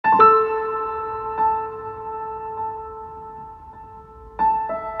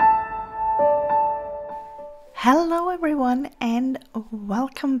Hello everyone and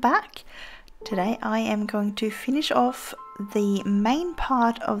welcome back. Today I am going to finish off the main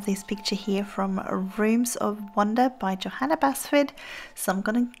part of this picture here from Rooms of Wonder by Johanna Basford. So I'm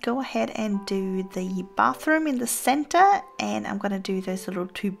going to go ahead and do the bathroom in the center, and I'm going to do those little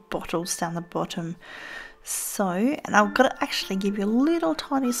two bottles down the bottom. So, and I'm going to actually give you a little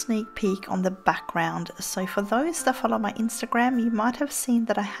tiny sneak peek on the background. So for those that follow my Instagram, you might have seen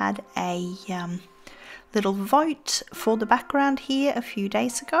that I had a little vote for the background here a few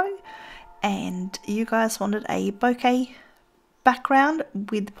days ago, and you guys wanted a bokeh background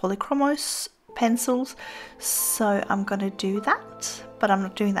with Polychromos pencils, so I'm going to do that, but I'm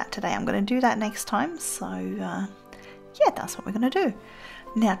not doing that today. I'm going to do that next time. So yeah, that's what we're going to do.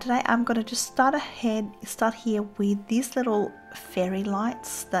 Now today I'm going to just start here with these little fairy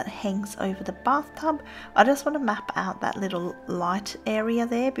lights that hangs over the bathtub. I just want to map out that little light area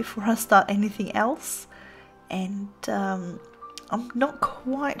there before I start anything else. And I'm not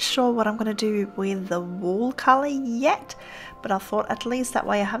quite sure what I'm going to do with the wall colour yet, but I thought at least that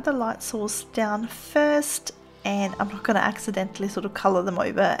way I have the light source down first and I'm not going to accidentally sort of colour them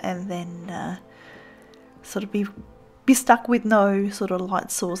over and then sort of be stuck with no sort of light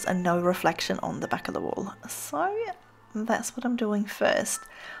source and no reflection on the back of the wall. So that's what I'm doing first.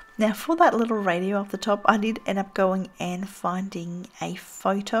 Now for that little radio up the top, I did end up going and finding a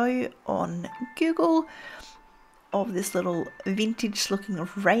photo on Google of this little vintage looking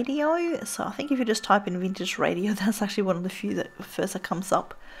radio. So I think if you just type in vintage radio, that's actually one of the few that first that comes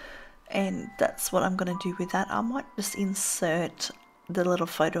up, and that's what I'm going to do with that. I might just insert the little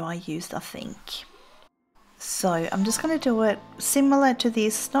photo I used, I think. So I'm just going to do it similar to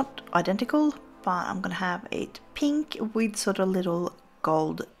this, not identical, but I'm going to have it pink with sort of little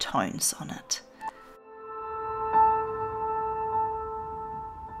gold tones on it.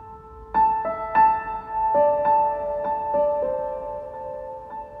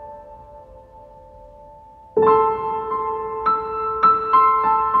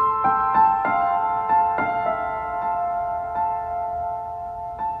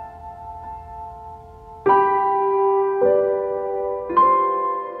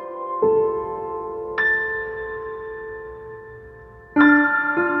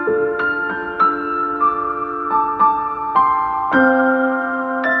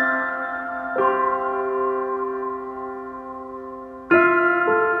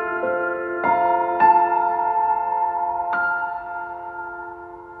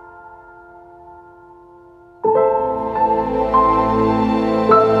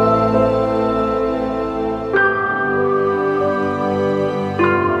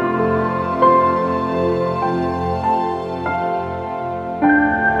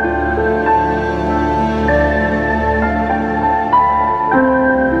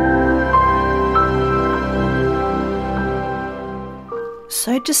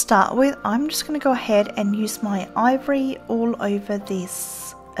 So to start with, I'm just going to go ahead and use my ivory all over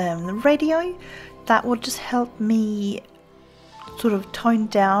this radio. That will just help me sort of tone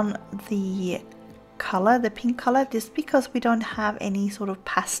down the colour, the pink colour, just because we don't have any sort of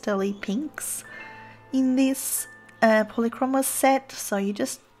pastel-y pinks in this Polychromos set. So you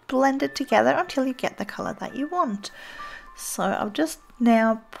just blend it together until you get the colour that you want. So I'll just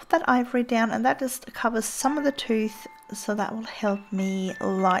now put that ivory down, and that just covers some of the tooth, so that will help me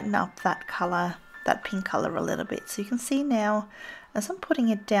lighten up that colour, that pink colour a little bit. So you can see now as I'm putting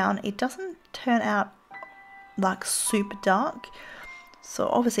it down, it doesn't turn out like super dark. So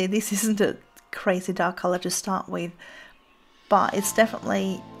obviously this isn't a crazy dark colour to start with, but it's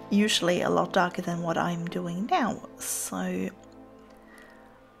definitely usually a lot darker than what I'm doing now. So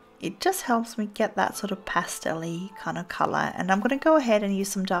it just helps me get that sort of pastel-y kind of colour. And I'm going to go ahead and use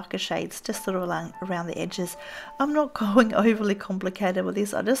some darker shades just sort of around the edges. I'm not going overly complicated with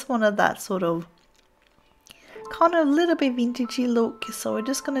this. I just wanted that sort of kind of little bit vintagey look. So we're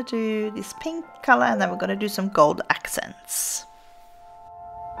just going to do this pink colour, and then we're going to do some gold accents.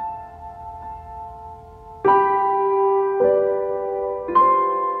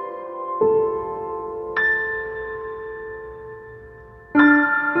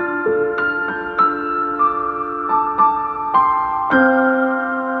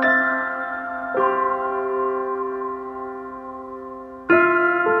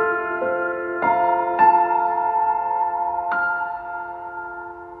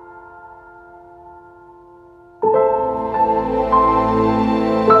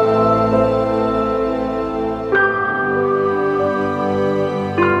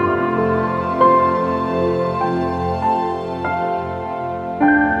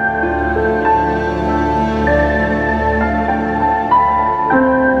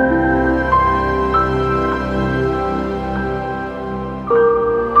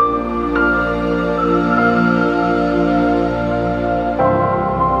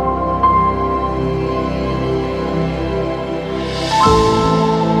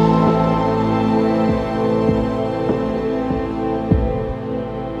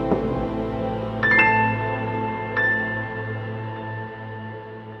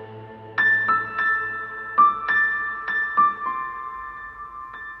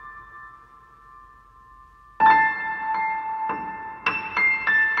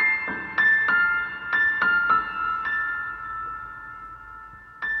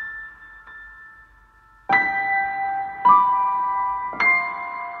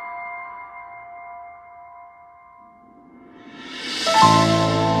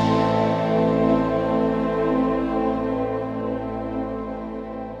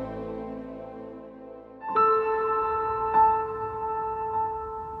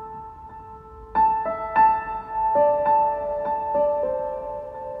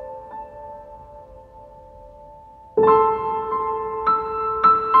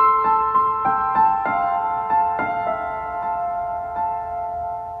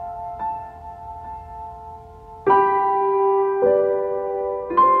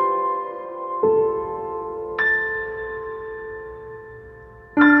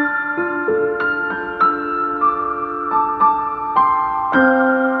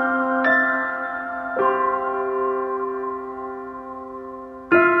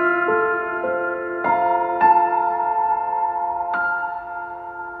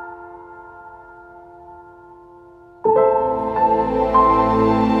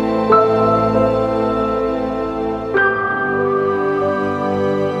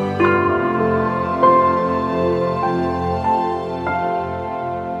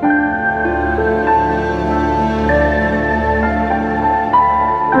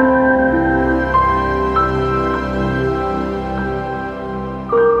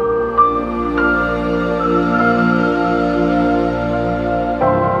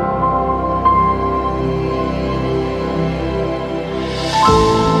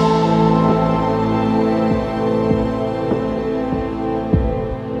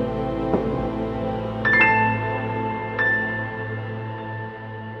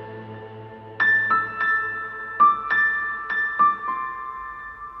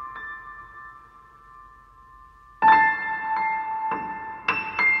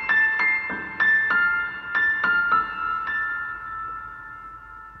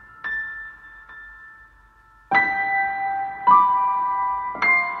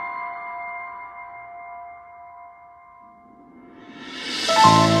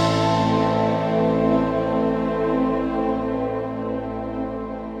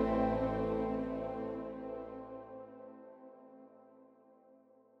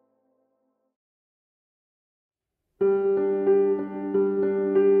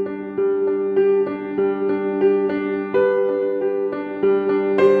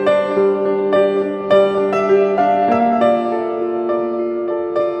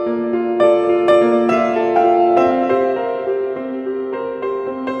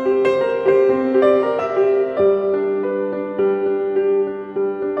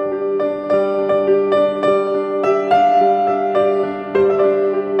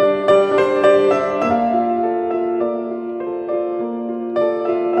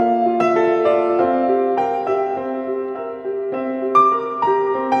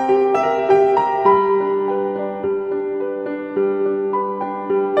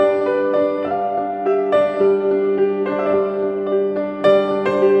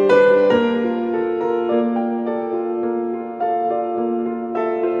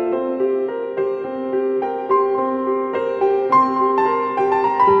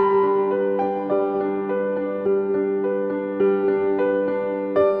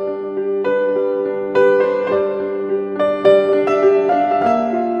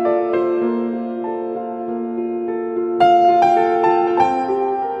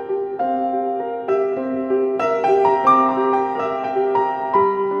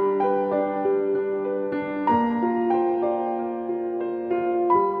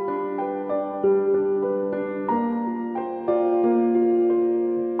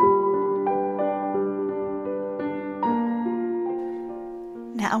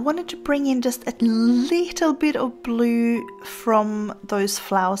 wanted to bring in just a little bit of blue from those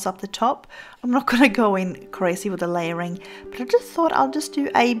flowers up the top. I'm not going to go in crazy with the layering, but I just thought I'll just do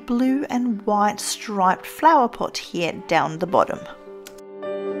a blue and white striped flower pot here down the bottom.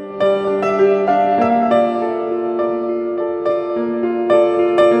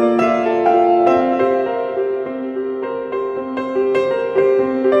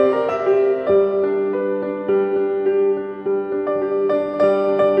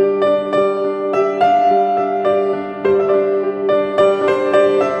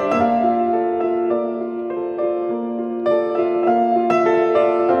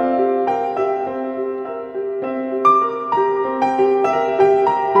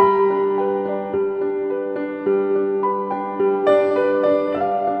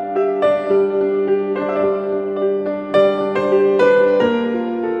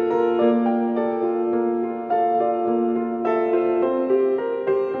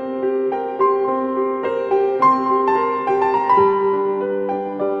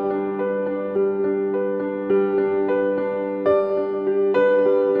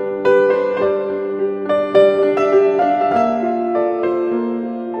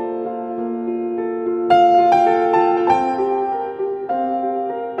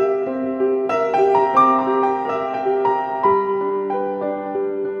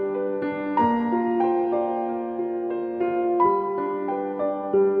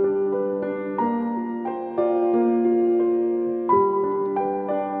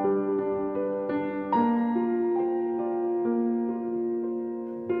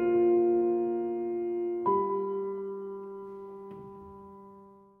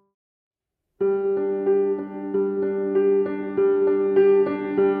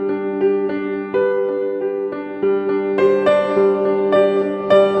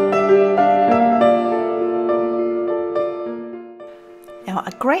 Now,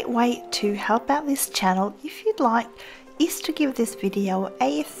 a great way to help out this channel, if you'd like, is to give this video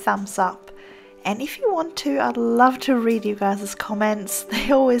a thumbs up. And if you want to, I'd love to read you guys' comments.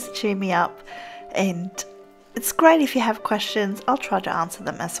 They always cheer me up. And it's great if you have questions. I'll try to answer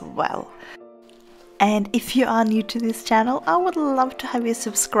them as well. And if you are new to this channel, I would love to have you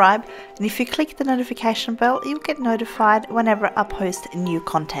subscribe. And if you click the notification bell, you'll get notified whenever I post new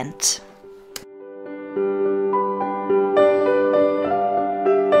content.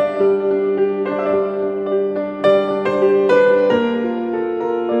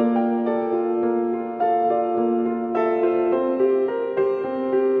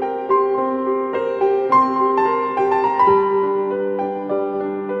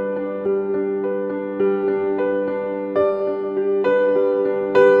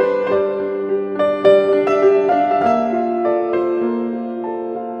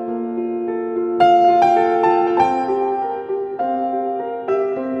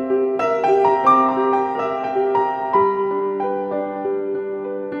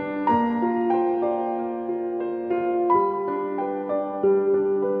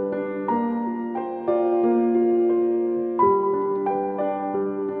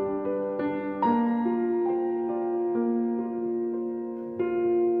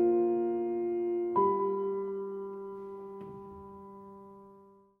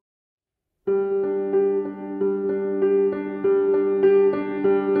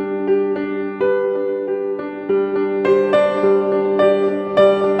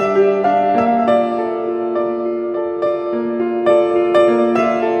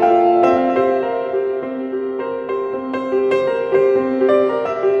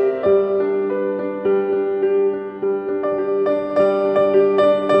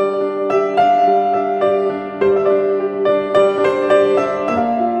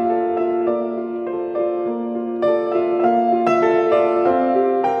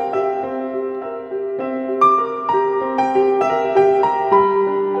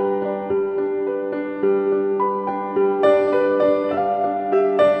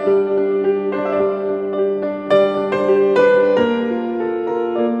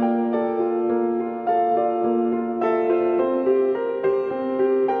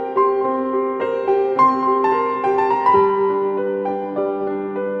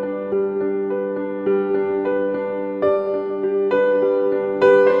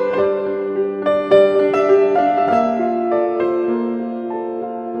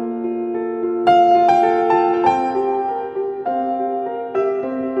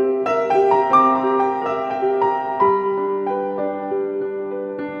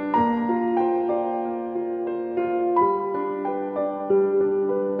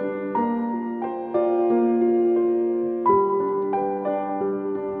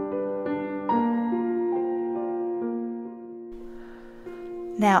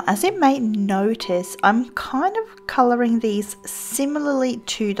 Now, as you may notice, I'm kind of colouring these similarly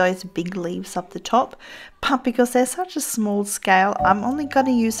to those big leaves up the top, but because they're such a small scale, I'm only going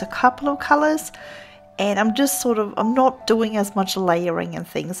to use a couple of colours, and I'm just I'm not doing as much layering and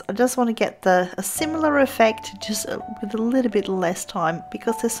things. I just want to get a similar effect, just with a little bit less time,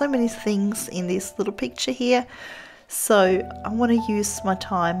 because there's so many things in this little picture here, so I want to use my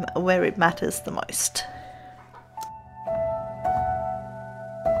time where it matters the most.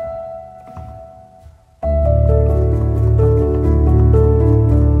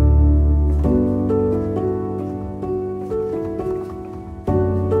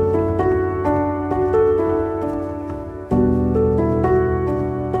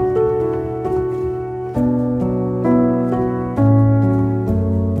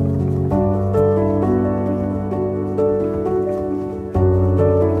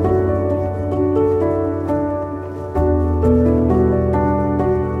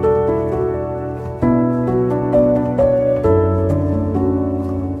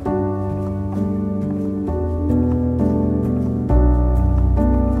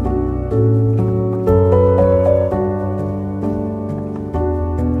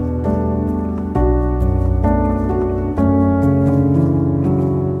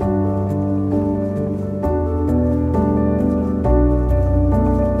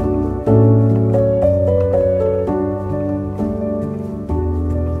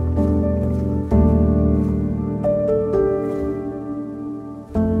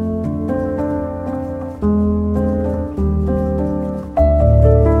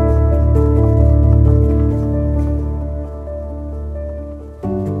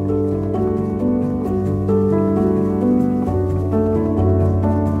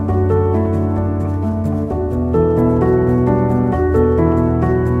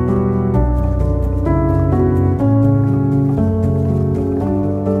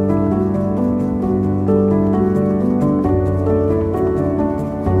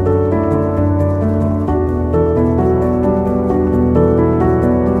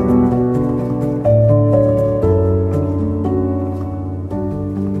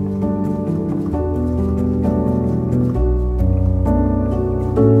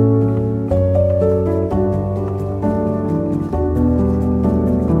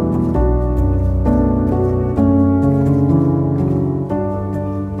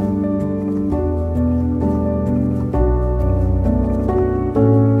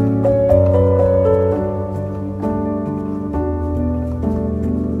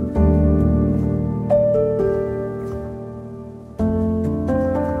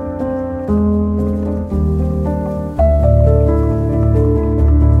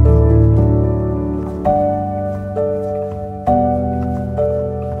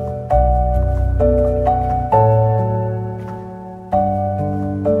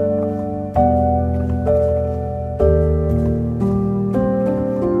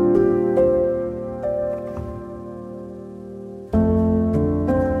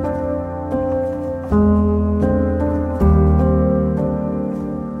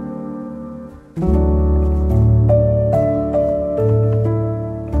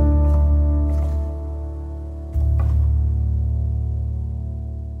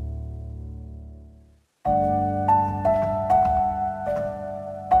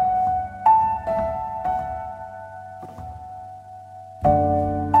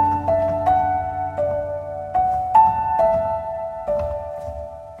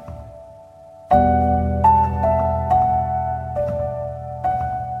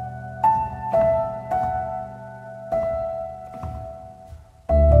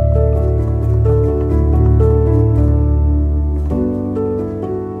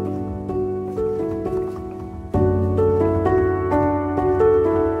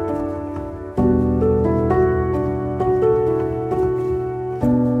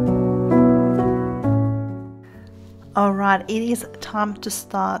 Alright, it is time to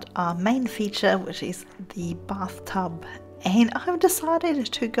start our main feature, which is the bathtub. And I've decided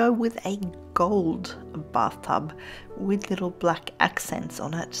to go with a gold bathtub with little black accents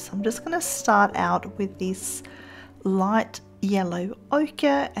on it. So I'm just going to start out with this light yellow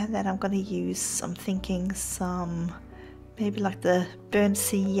ochre, and then I'm going to use, I'm thinking some, maybe like the burnt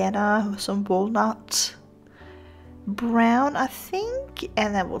sienna or some walnut brown, I think,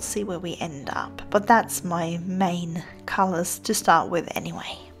 and then we'll see where we end up. But that's my main colors to start with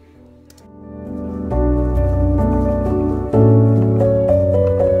anyway.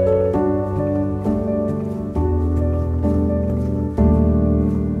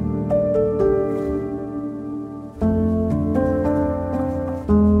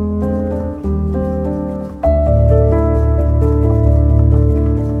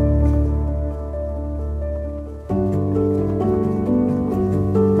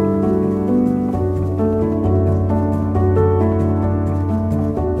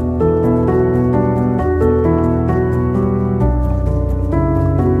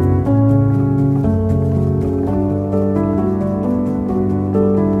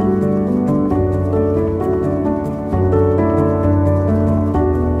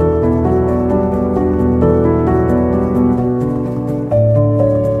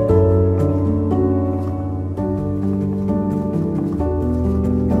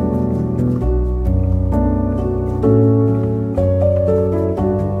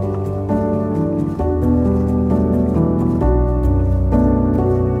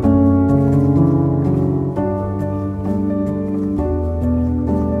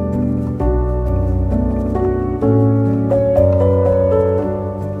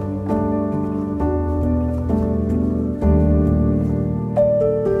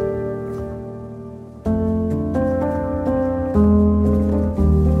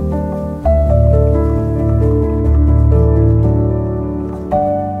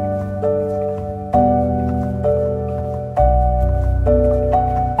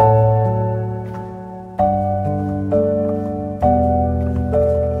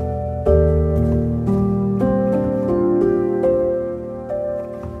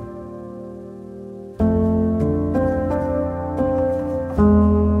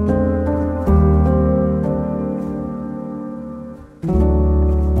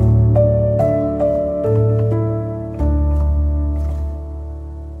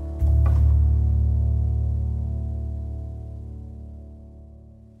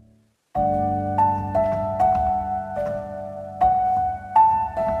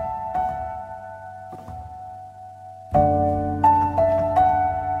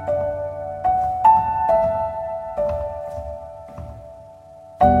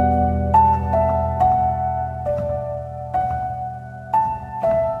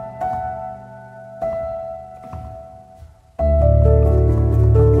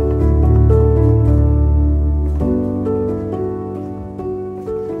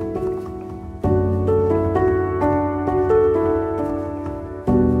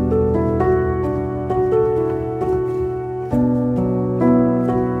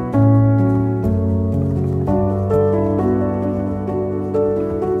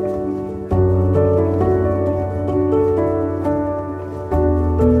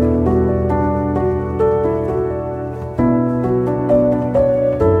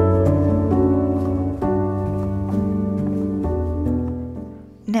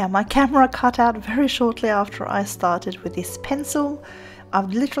 camera cut out very shortly after I started with this pencil.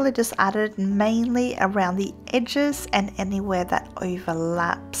 I've literally just added mainly around the edges and anywhere that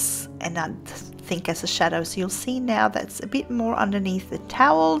overlaps, and I think as a shadow. So you'll see now that's a bit more underneath the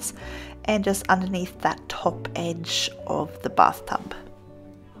towels and just underneath that top edge of the bathtub.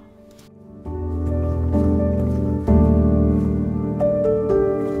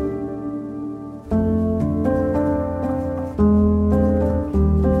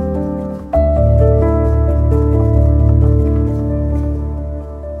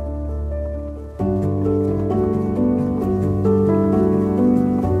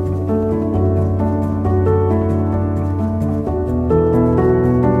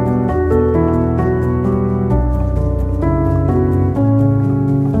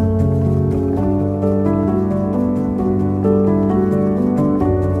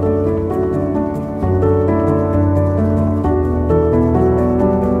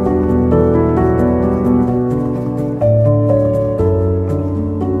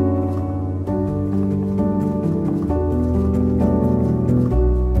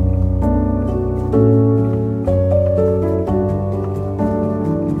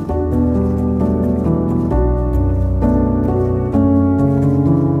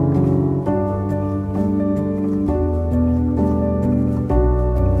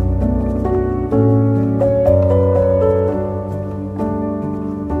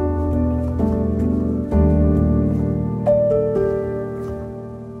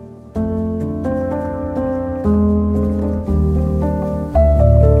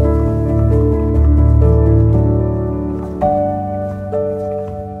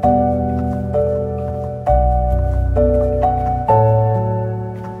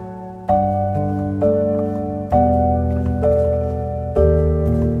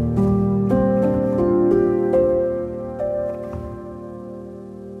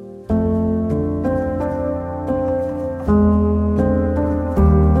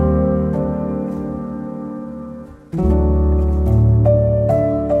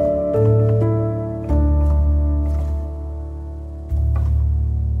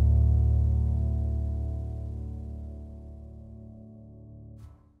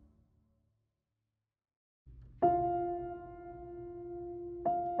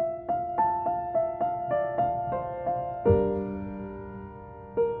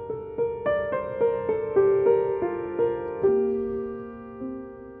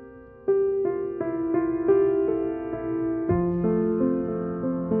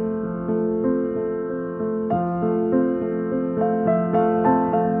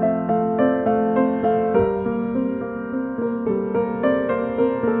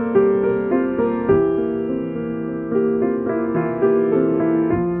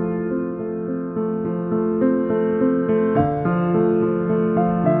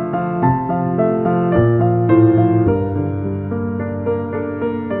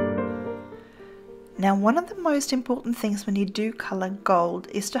 Now, one of the most important things when you do color gold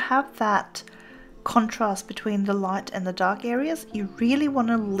is to have that contrast between the light and the dark areas. You really want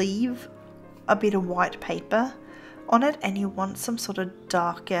to leave a bit of white paper on it, and you want some sort of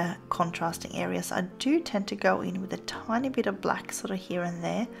darker contrasting areas. I do tend to go in with a tiny bit of black sort of here and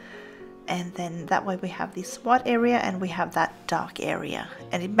there, and then that way we have this white area and we have that dark area,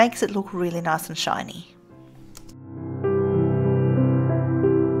 and it makes it look really nice and shiny.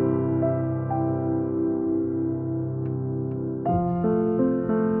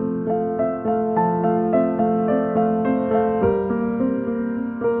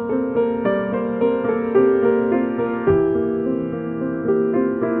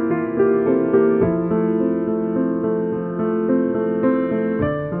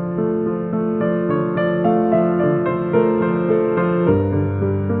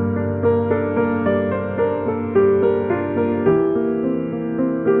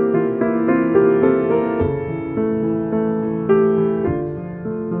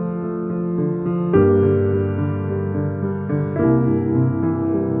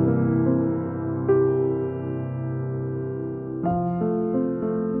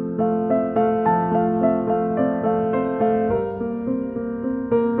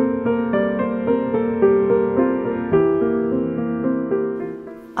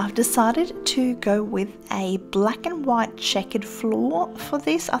 I've decided to go with a black and white checkered floor for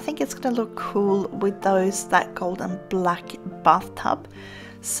this. I think it's going to look cool with that gold and black bathtub.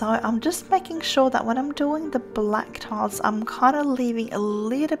 So I'm just making sure that when I'm doing the black tiles, I'm kind of leaving a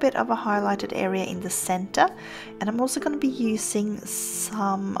little bit of a highlighted area in the center. And I'm also going to be using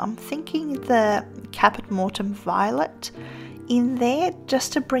some, I'm thinking the Caput Mortuum Violet in there,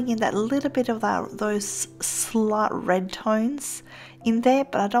 just to bring in that little bit of those slight red tones in there,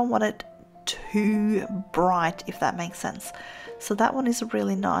 but I don't want it too bright, if that makes sense. So that one is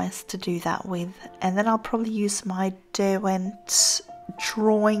really nice to do that with. And then I'll probably use my Derwent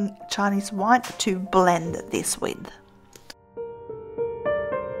Drawing Chinese White to blend this with.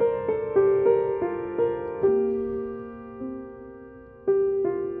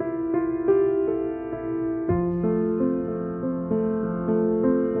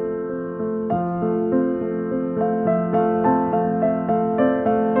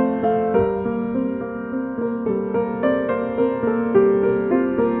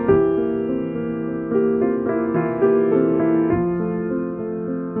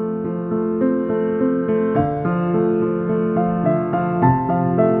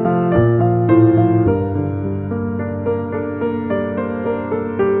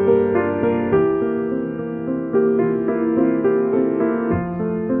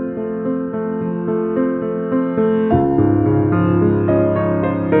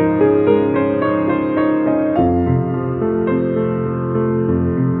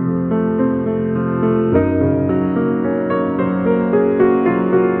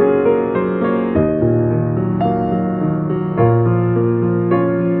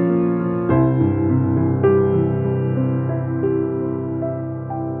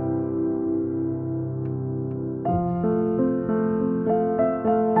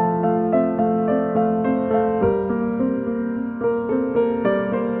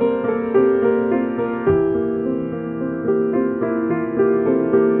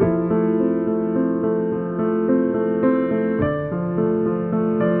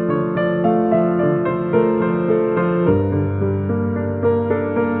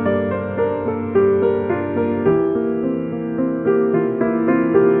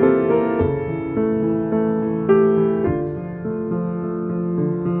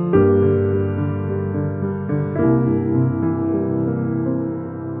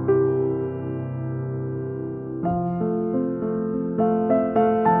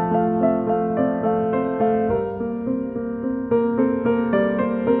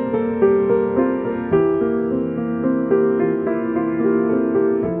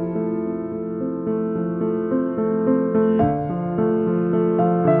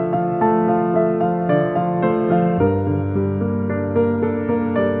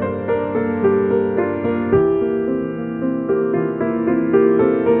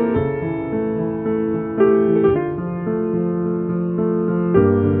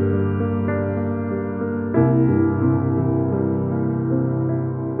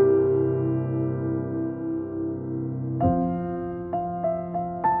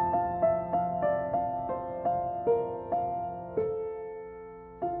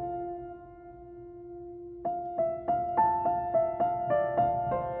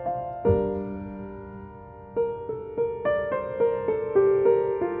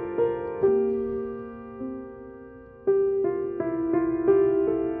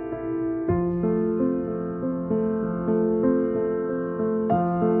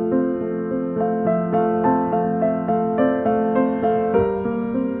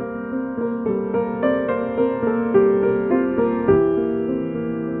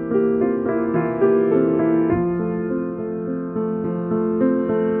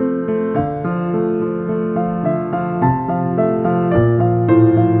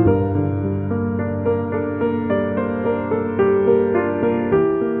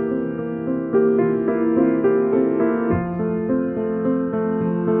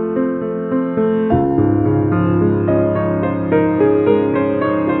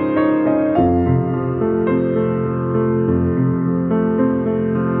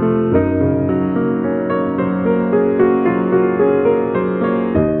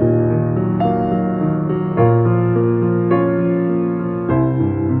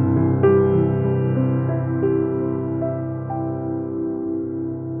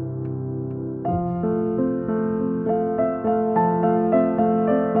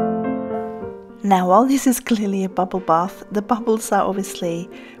 Now, while this is clearly a bubble bath, the bubbles are obviously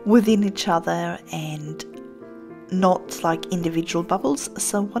within each other and not like individual bubbles.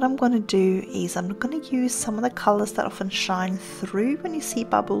 So what I'm going to do is I'm going to use some of the colors that often shine through when you see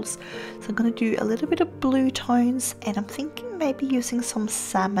bubbles. So I'm going to do a little bit of blue tones, and I'm thinking maybe using some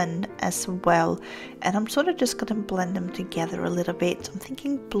salmon as well, and I'm sort of just going to blend them together a little bit. I'm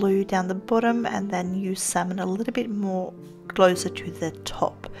thinking blue down the bottom and then use salmon a little bit more closer to the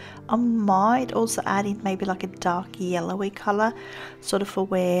top. I might also add in maybe like a dark yellowy color, sort of for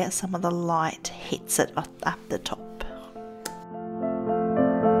where some of the light hits it at the top.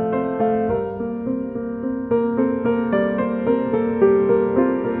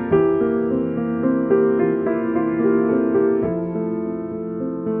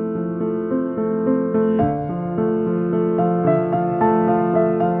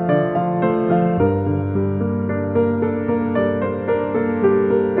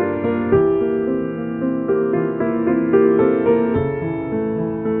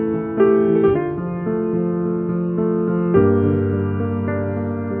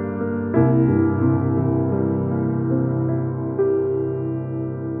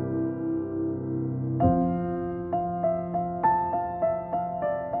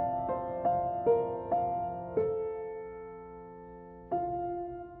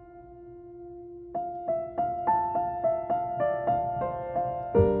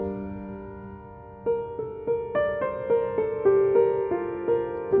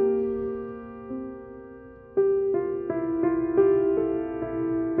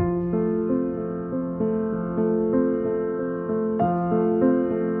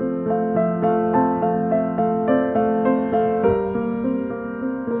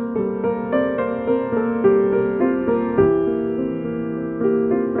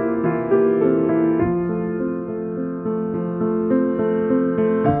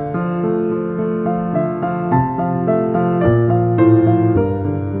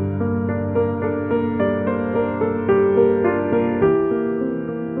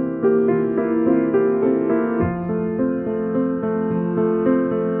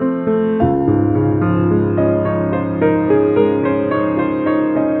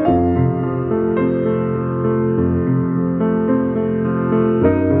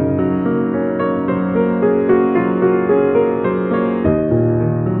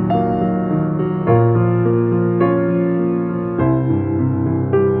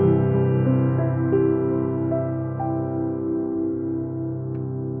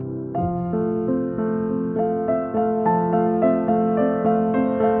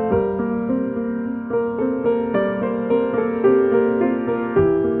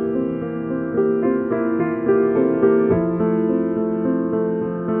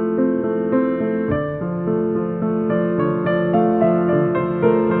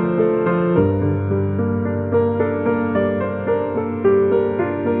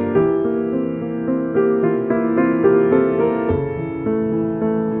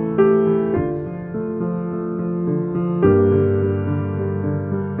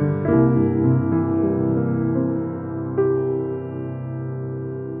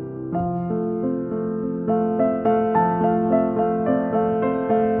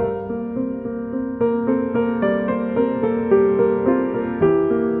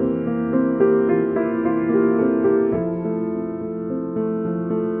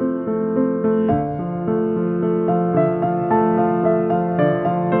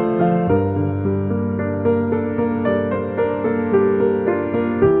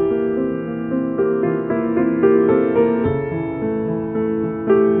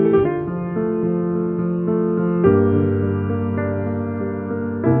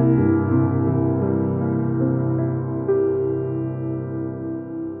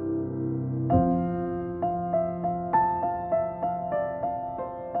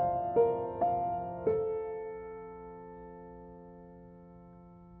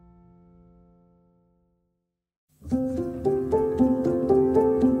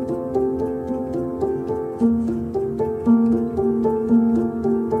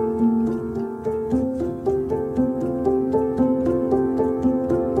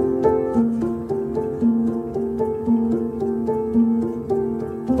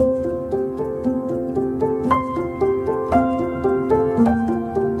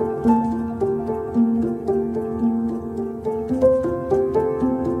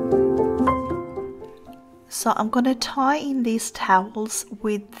 So I'm going to tie in these towels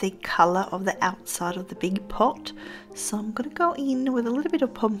with the colour of the outside of the big pot. So I'm going to go in with a little bit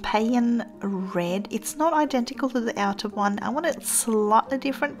of Pompeian red. It's not identical to the outer one. I want it slightly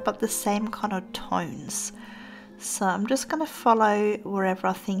different but the same kind of tones. So I'm just going to follow wherever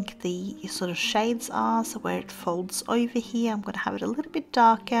I think the sort of shades are. So where it folds over here, I'm going to have it a little bit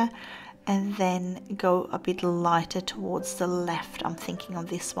darker and then go a bit lighter towards the left. I'm thinking on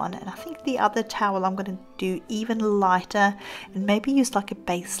this one, and I think the other towel I'm going to do even lighter and maybe use like a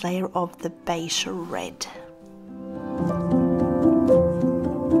base layer of the beige red.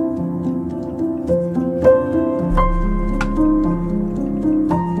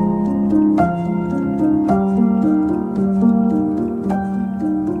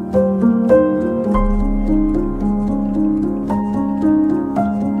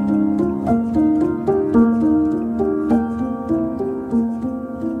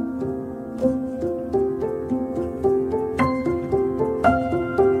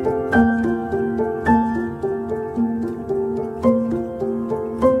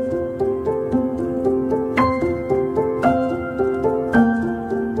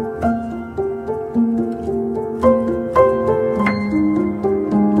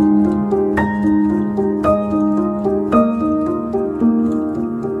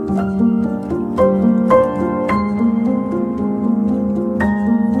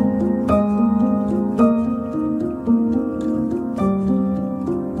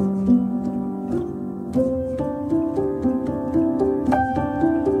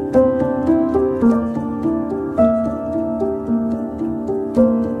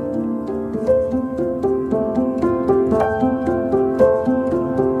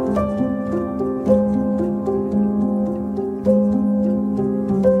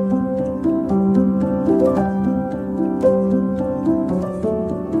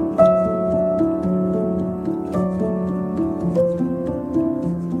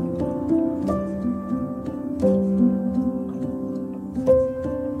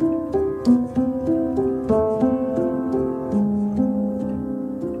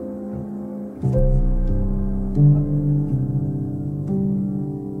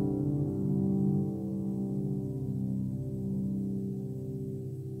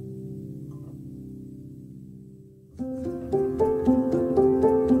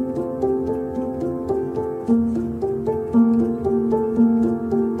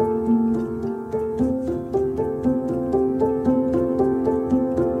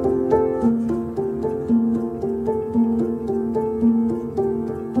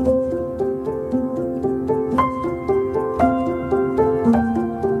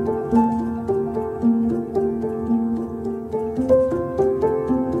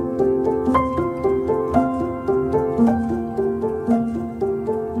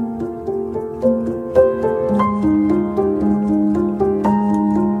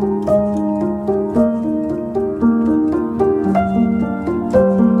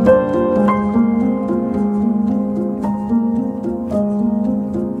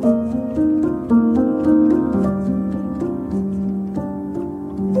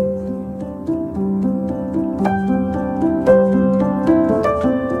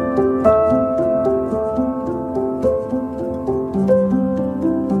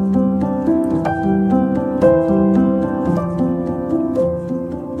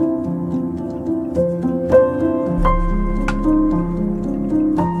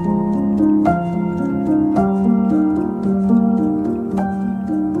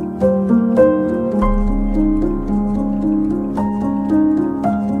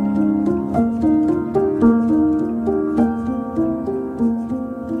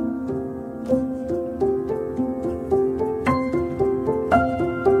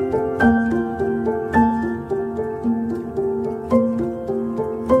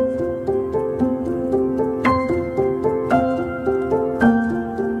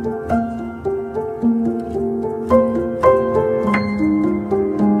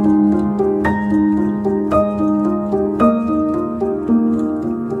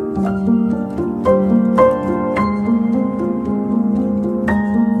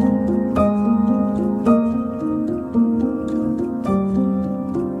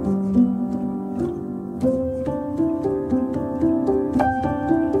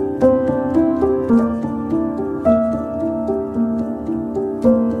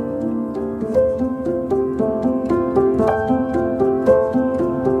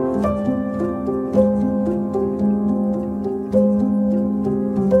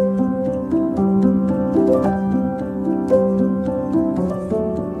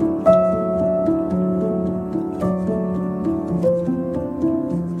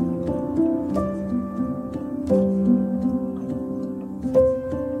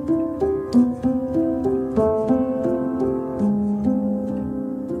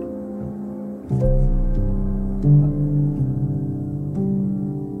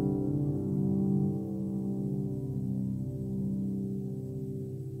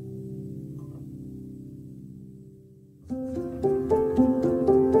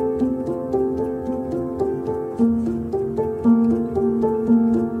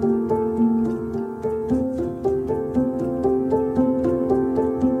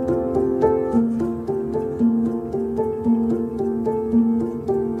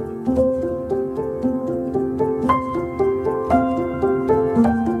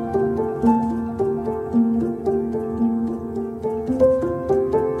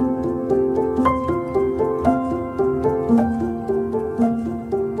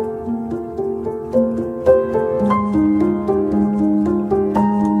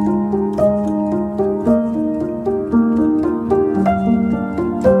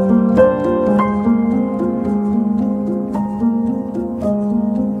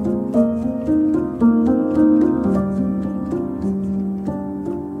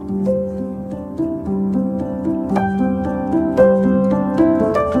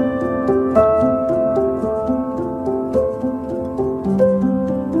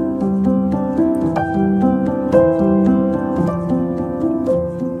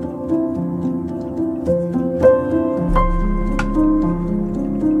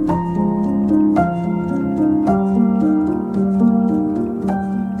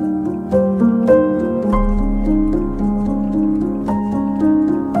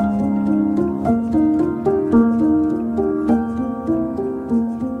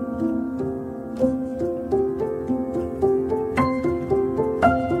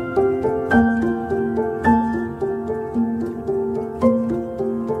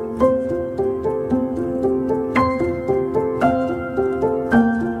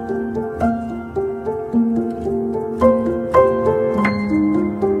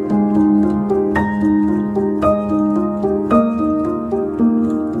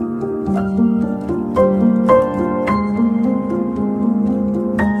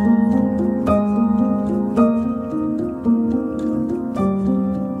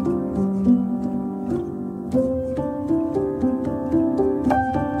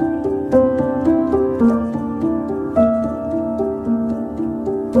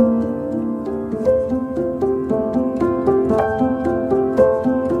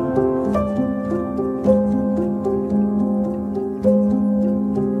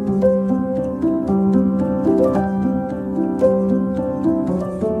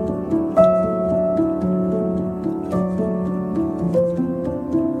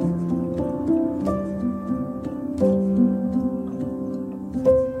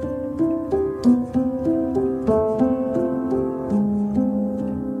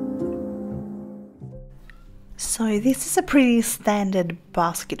 So this is a pretty standard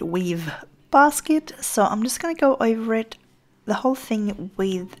basket weave basket, so I'm just going to go over it, the whole thing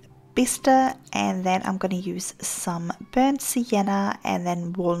with Bistre, and then I'm going to use some burnt sienna and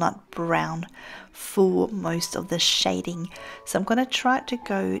then walnut brown for most of the shading. So I'm going to try to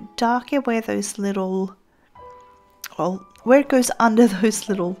go darker where those little, well, where it goes under those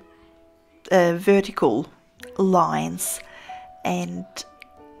little vertical lines, and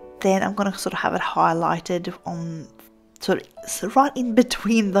then I'm going to sort of have it highlighted on sort of so right in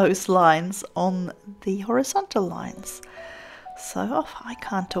between those lines on the horizontal lines. So I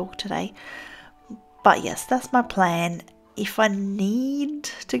can't talk today, but yes, that's my plan. If I need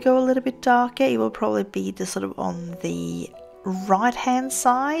to go a little bit darker, it will probably be just sort of on the right hand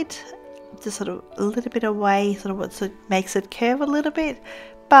side, just sort of a little bit away, sort of what sort of makes it curve a little bit,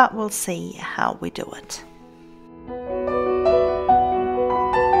 but we'll see how we do it.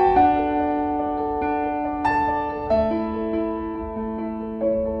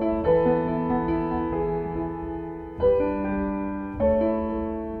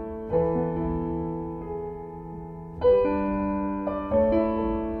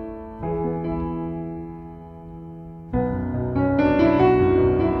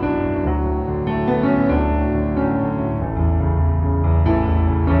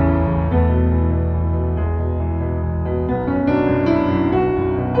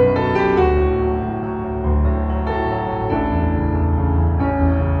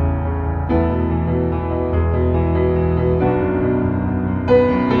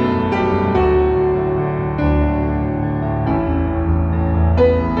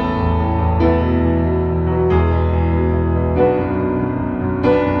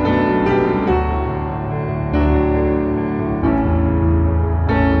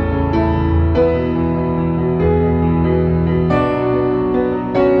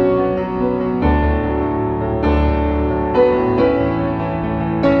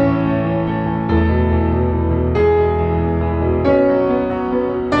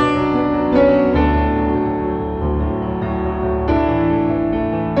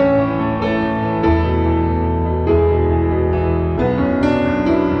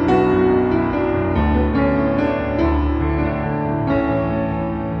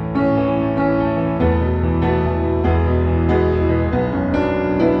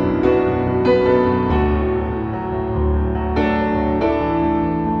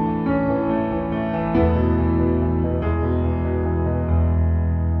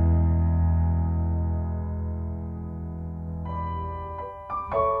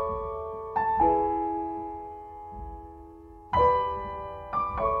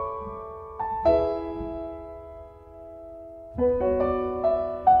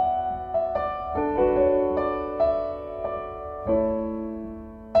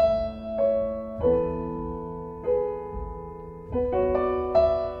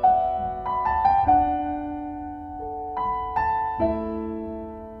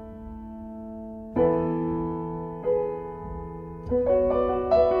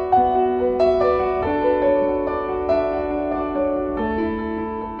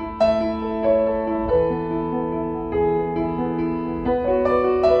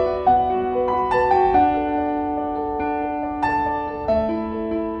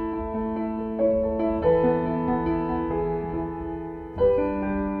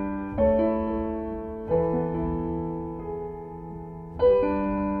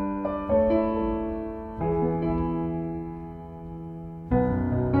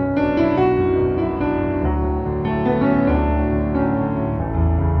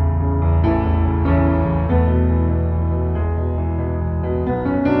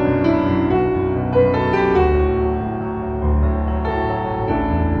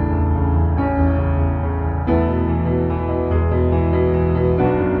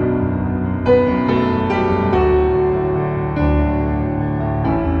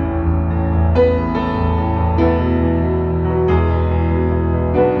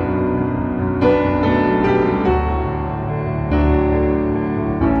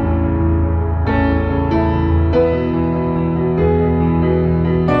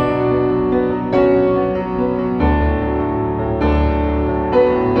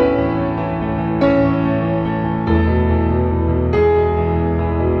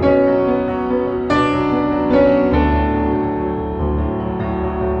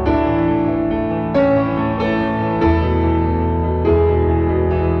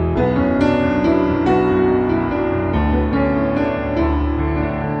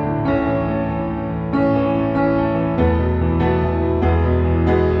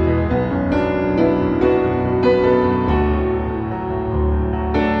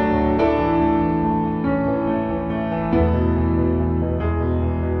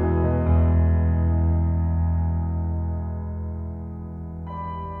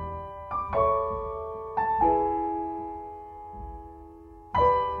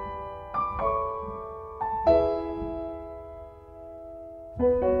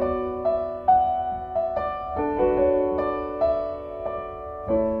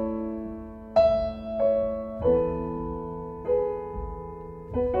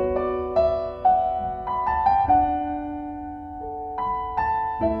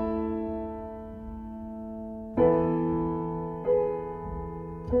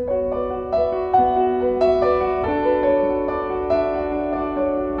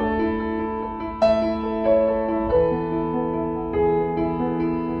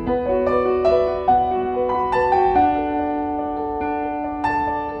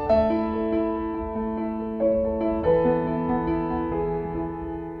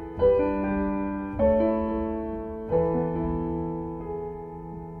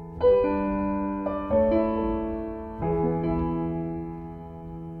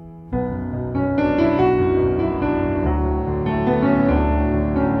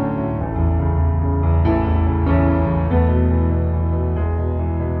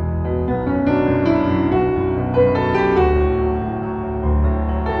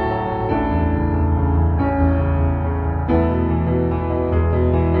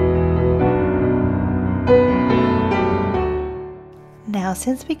 Now,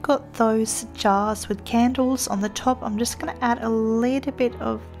 since we got those jars with candles on the top, I'm just going to add a little bit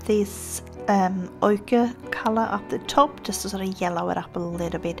of this ochre color up the top, just to sort of yellow it up a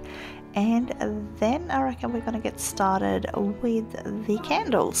little bit. And then I reckon we're going to get started with the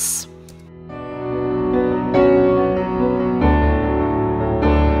candles.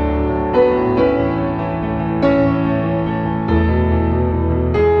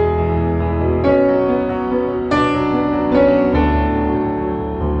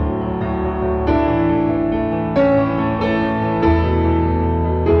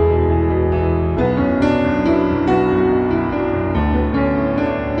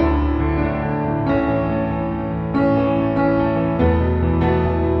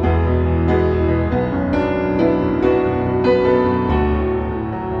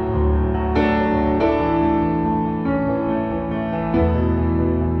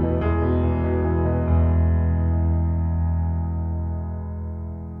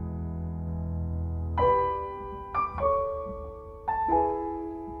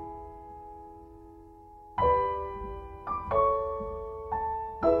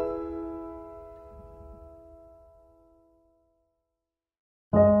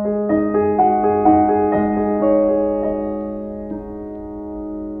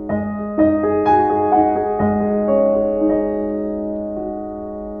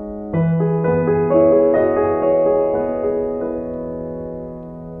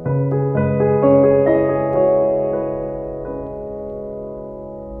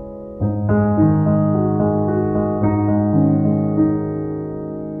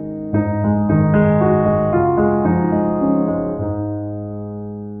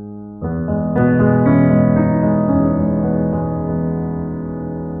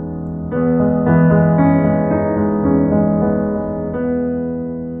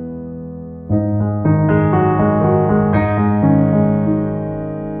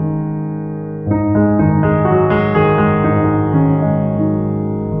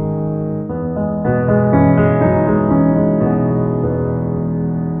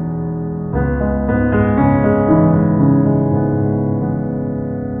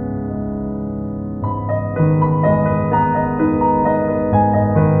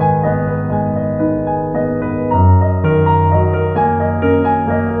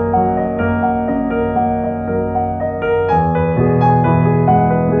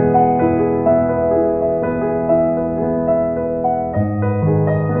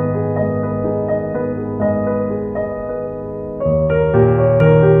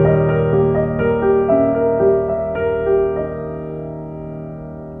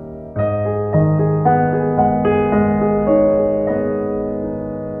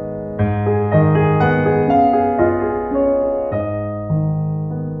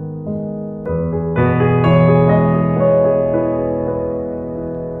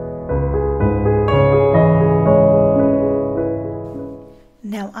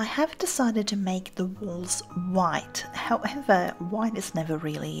 have decided to make the walls white. However, white is never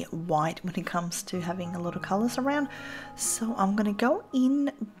really white when it comes to having a lot of colors around. So I'm going to go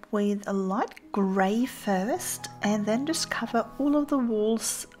in with a light grey first and then just cover all of the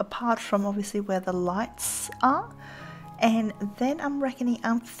walls apart from obviously where the lights are. And then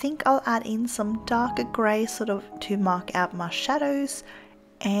I think I'll add in some darker grey sort of to mark out my shadows.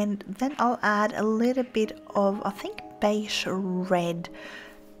 And then I'll add a little bit of, I think, beige red,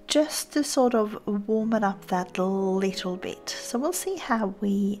 just to sort of warm it up that little bit. So we'll see how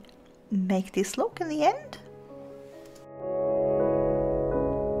we make this look in the end.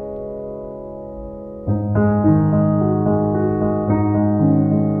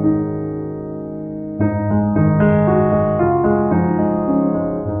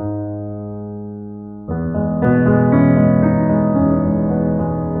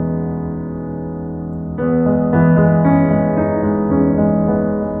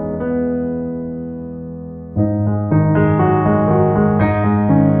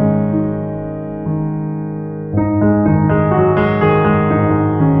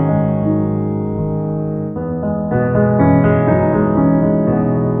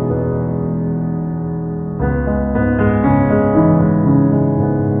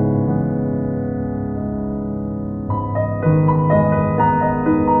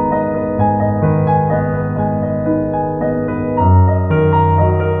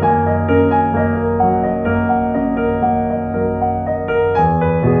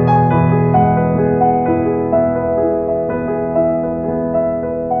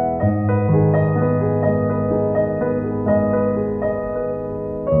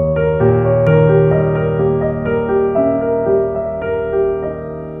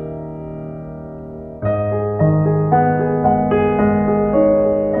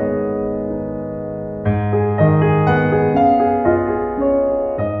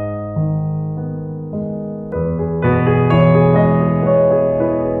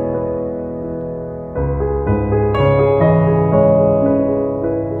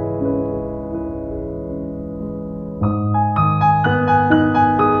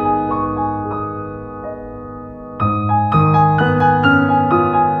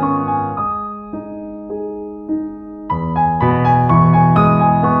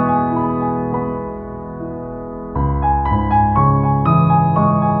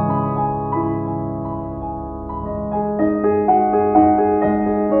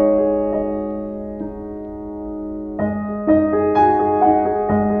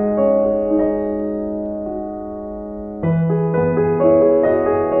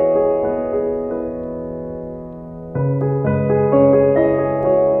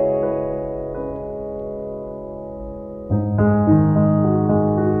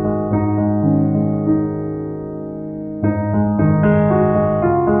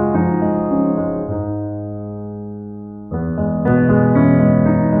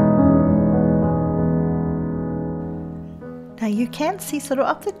 can see sort of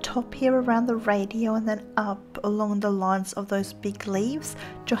up the top here around the radio and then up along the lines of those big leaves,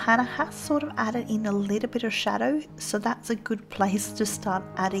 Johanna has sort of added in a little bit of shadow, so that's a good place to start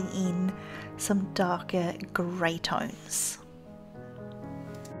adding in some darker grey tones.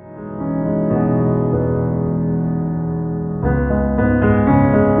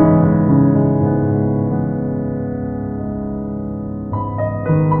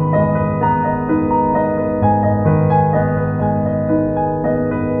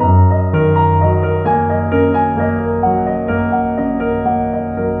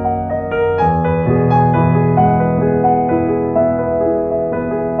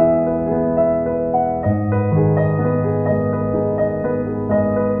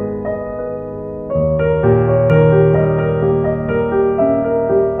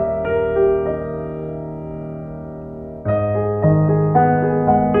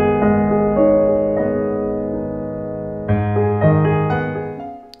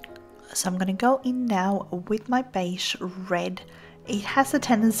 So I'm going to go in now with my beige red. It has a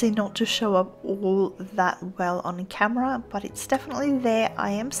tendency not to show up all that well on camera, but it's definitely there.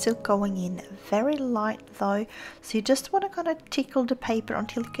 I am still going in very light though, so you just want to kind of tickle the paper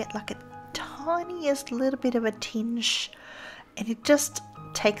until you get like a tiniest little bit of a tinge, and it just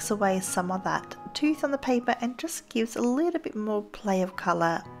takes away some of that tooth on the paper and just gives a little bit more play of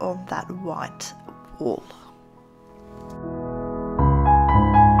color on that white wall.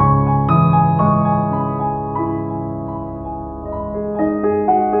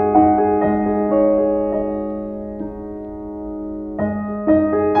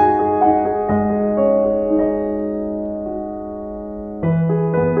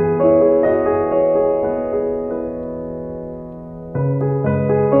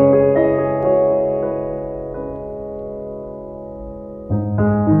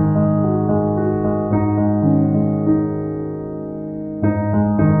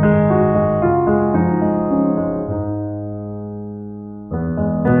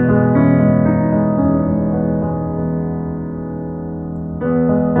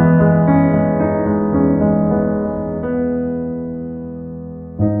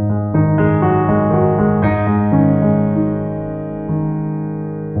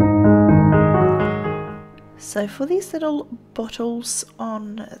 So for these little bottles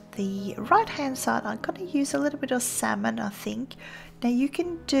on the right hand side, I'm going to use a little bit of salmon, I think. Now you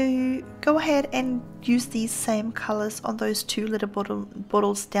can go ahead and use these same colors on those two little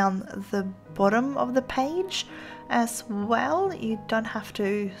bottles down the bottom of the page as well. You don't have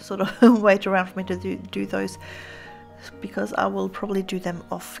to sort of wait around for me to do those, because I will probably do them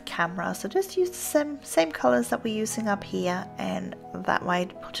off camera. So just use the same colors that we're using up here, and that way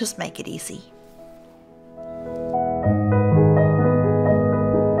we'll just make it easy.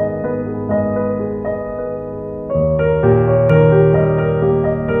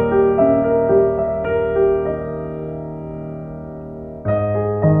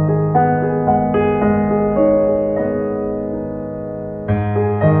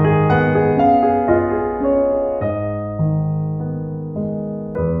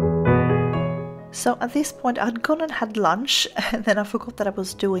 So at this point I'd gone and had lunch, and then I forgot that I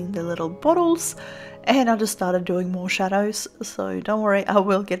was doing the little bottles, and I just started doing more shadows. So don't worry, I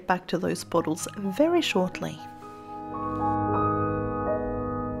will get back to those bottles very shortly.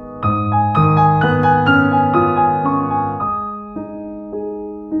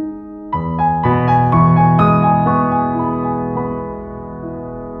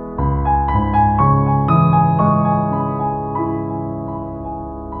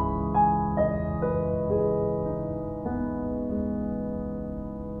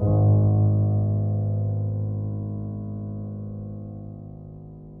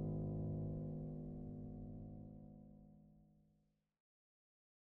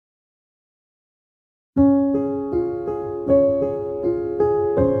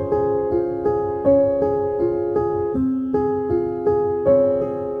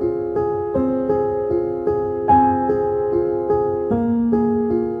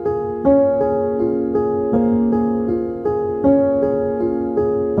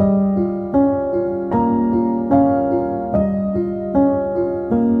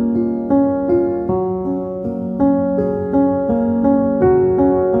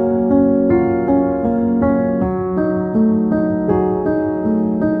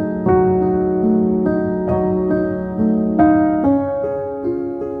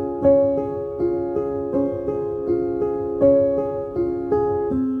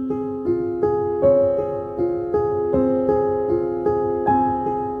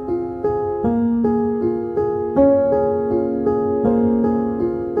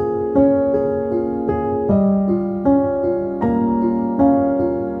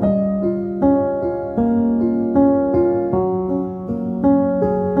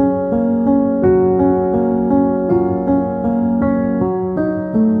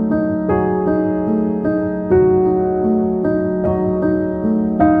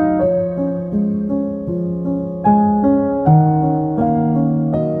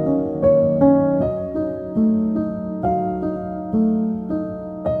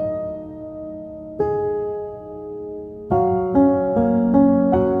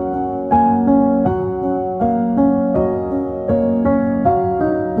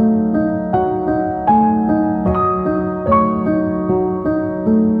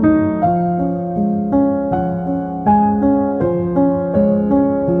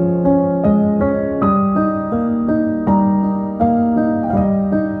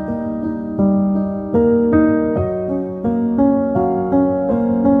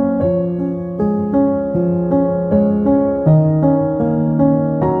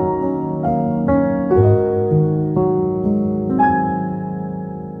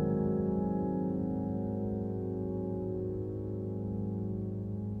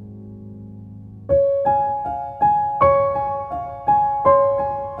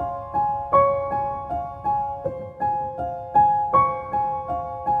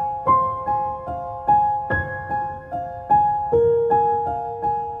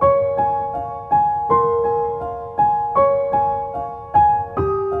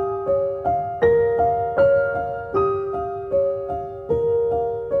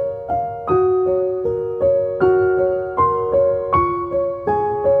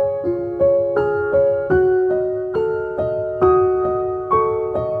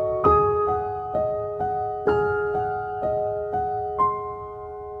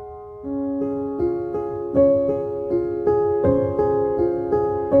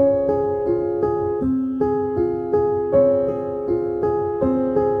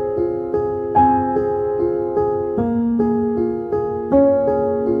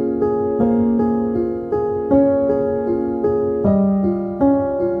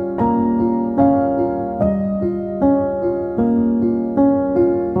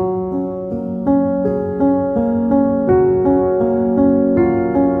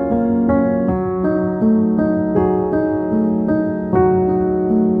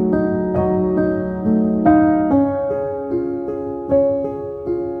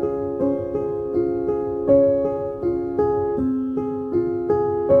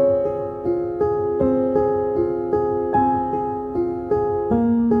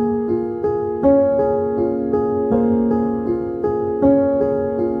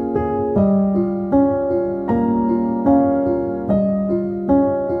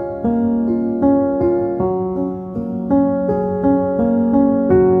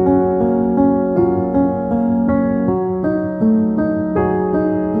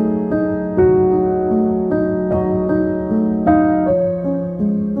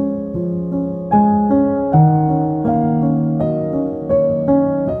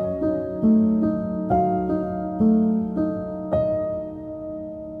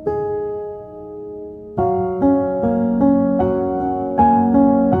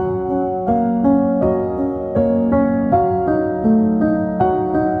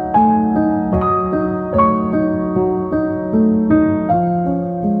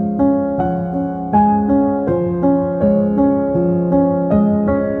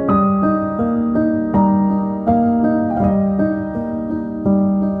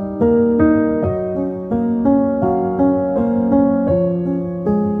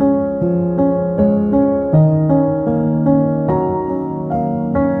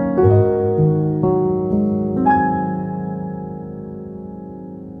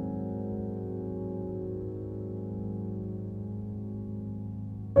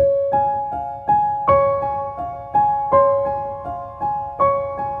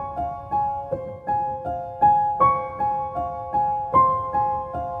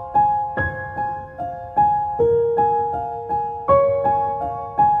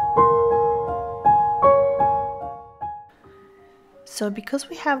 So because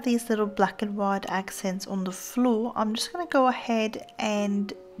we have these little black and white accents on the floor, I'm just going to go ahead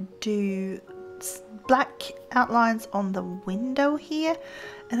and do black outlines on the window here.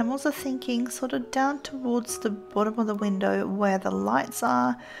 And I'm also thinking sort of down towards the bottom of the window where the lights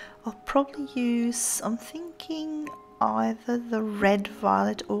are, I'll probably use, I'm thinking either the red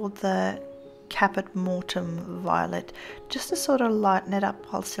violet or the Caput Mortuum violet, just to sort of lighten it up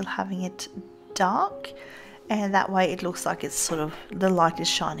while still having it dark, and that way it looks like it's sort of, the light is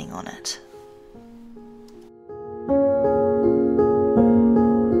shining on it.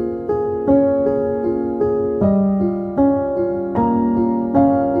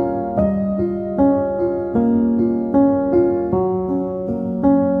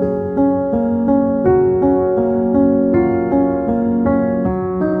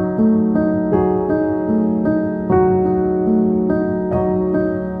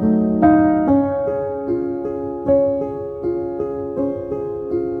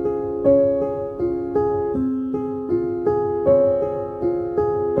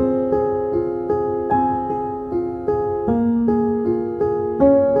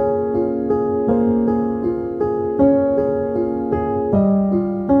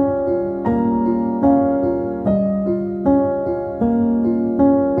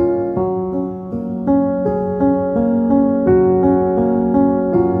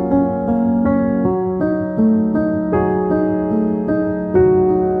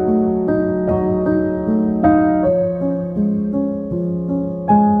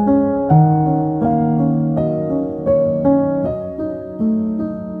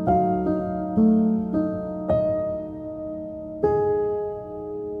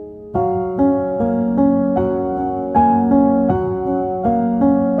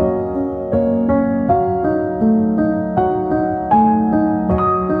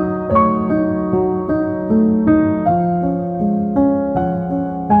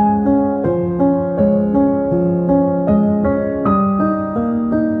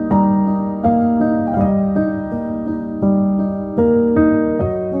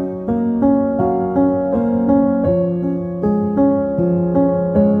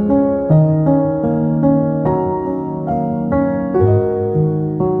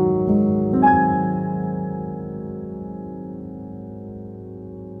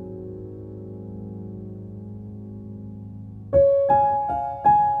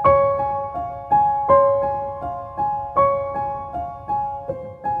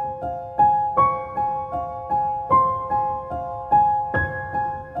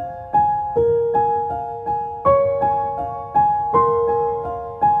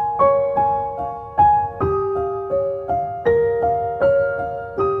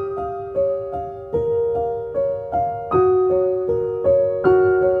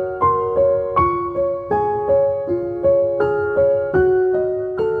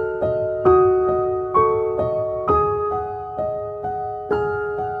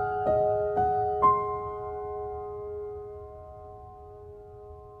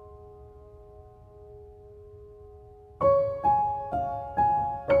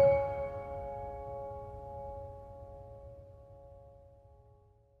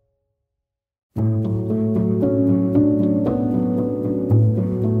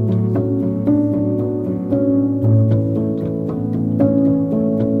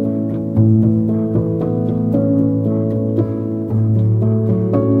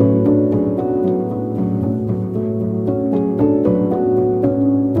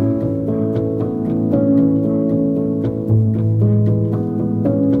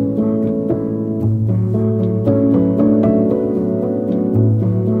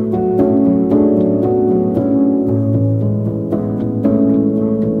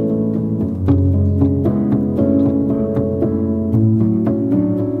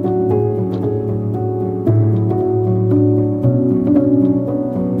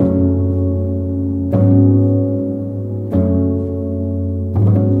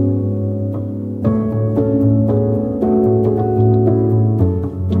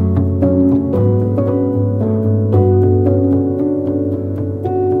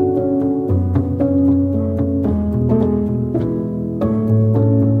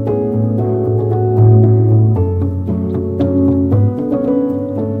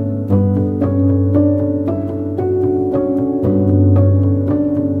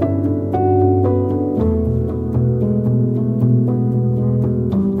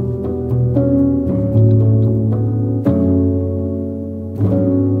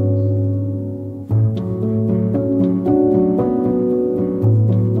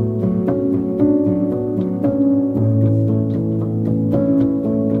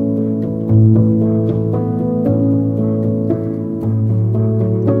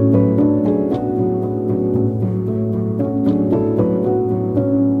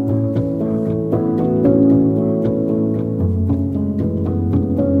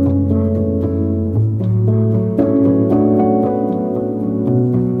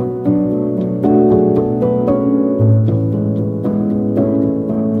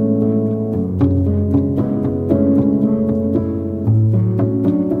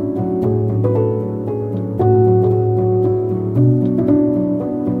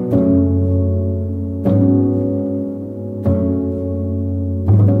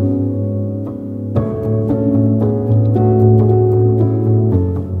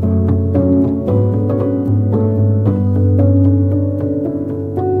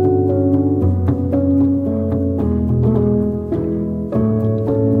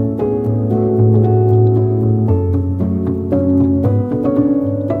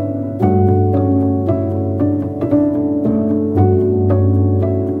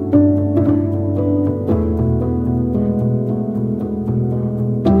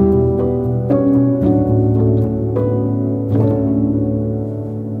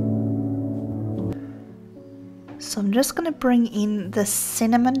 to bring in the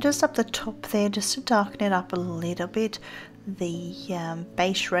cinnamon just up the top there, just to darken it up a little bit. The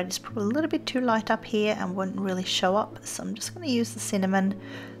beige red is probably a little bit too light up here and wouldn't really show up, so I'm just going to use the cinnamon.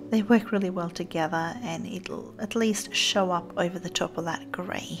 They work really well together and it'll at least show up over the top of that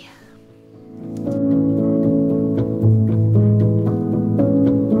grey.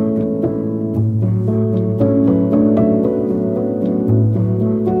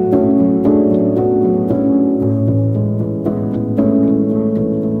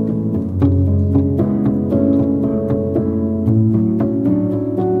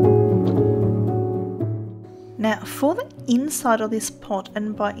 For the inside of this pot,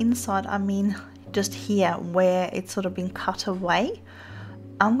 and by inside I mean just here where it's sort of been cut away,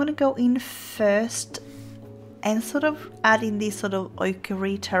 I'm going to go in first and sort of add in these sort of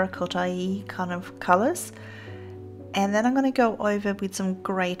ochre terracotta-y kind of colours, and then I'm going to go over with some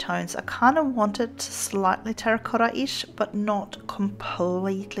grey tones. I kind of want it slightly terracotta-ish but not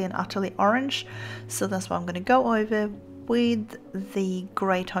completely and utterly orange, so that's why I'm going to go over with the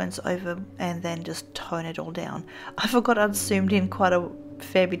grey tones over and then just tone it all down. I forgot I'd zoomed in quite a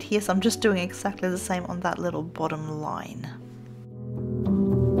fair bit here, so I'm just doing exactly the same on that little bottom line.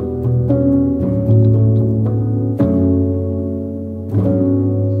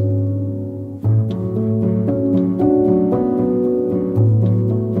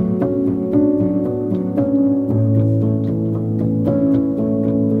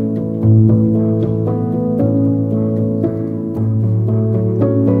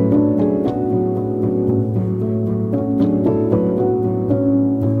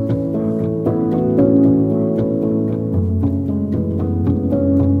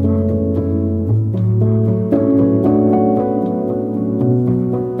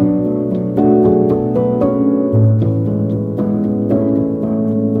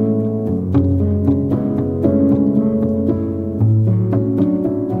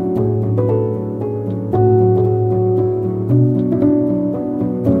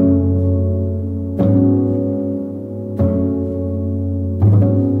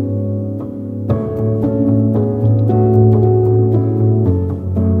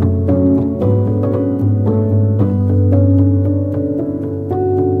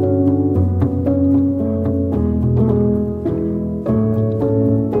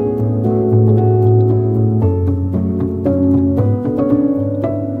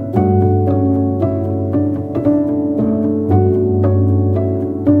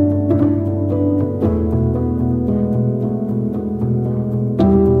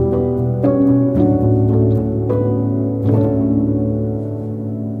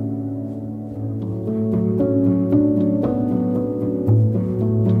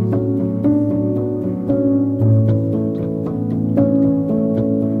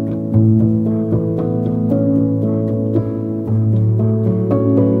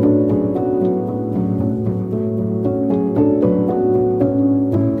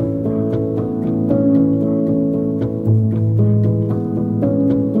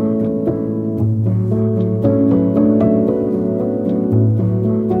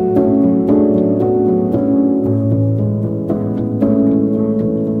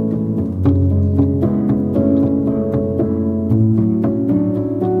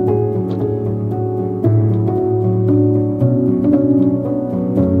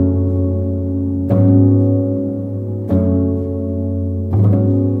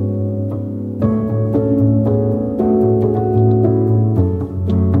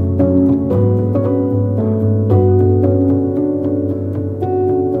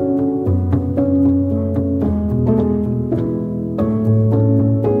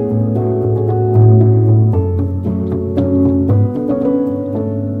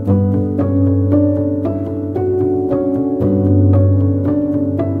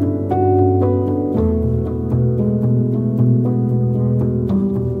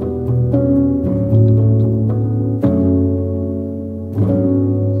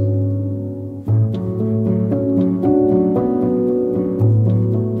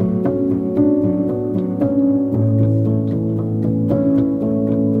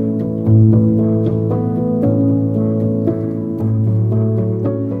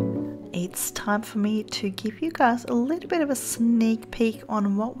 time for me to give you guys a little bit of a sneak peek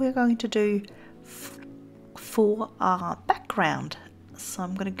on what we're going to do for our background. So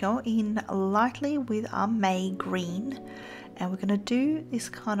I'm going to go in lightly with our May green, and we're going to do this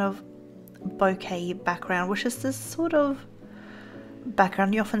kind of bokeh background, which is this sort of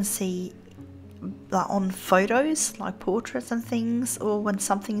background you often see on photos, like portraits and things, or when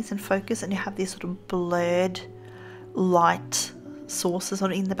something is in focus and you have these sort of blurred light sources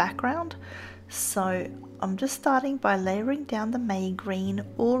in the background. So I'm just starting by layering down the May green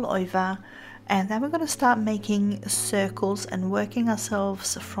all over, and then we're going to start making circles and working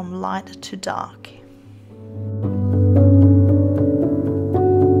ourselves from light to dark.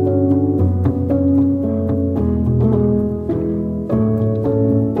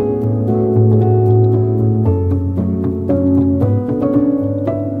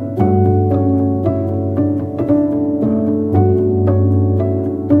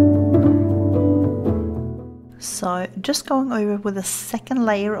 So just going over with a second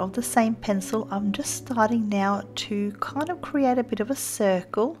layer of the same pencil, I'm just starting now to kind of create a bit of a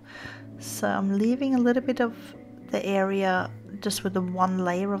circle. So I'm leaving a little bit of the area just with the one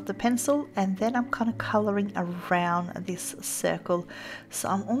layer of the pencil, and then I'm kind of coloring around this circle. So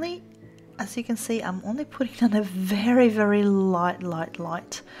I'm only, as you can see, I'm only putting on a very light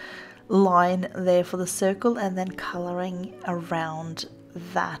line there for the circle, and then coloring around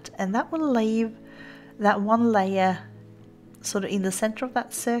that, and that will leave that one layer sort of in the center of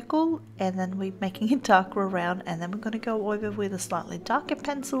that circle, and then we're making it darker around, and then we're going to go over with a slightly darker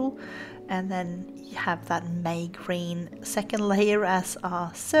pencil, and then you have that May green second layer as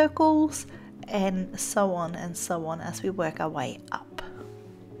our circles, and so on as we work our way up.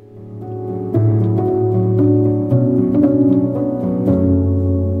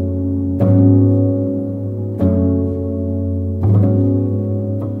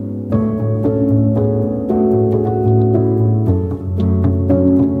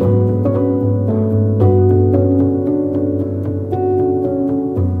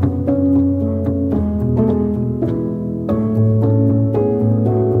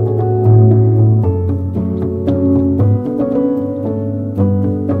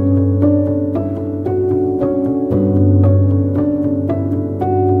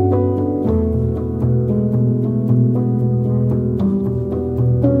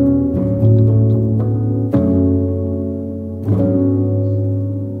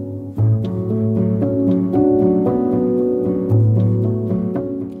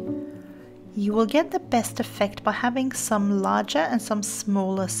 You will get the best effect by having some larger and some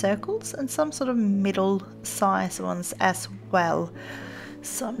smaller circles and some sort of middle size ones as well.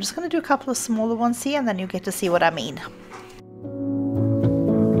 So I'm just going to do a couple of smaller ones here, and then you get to see what I mean.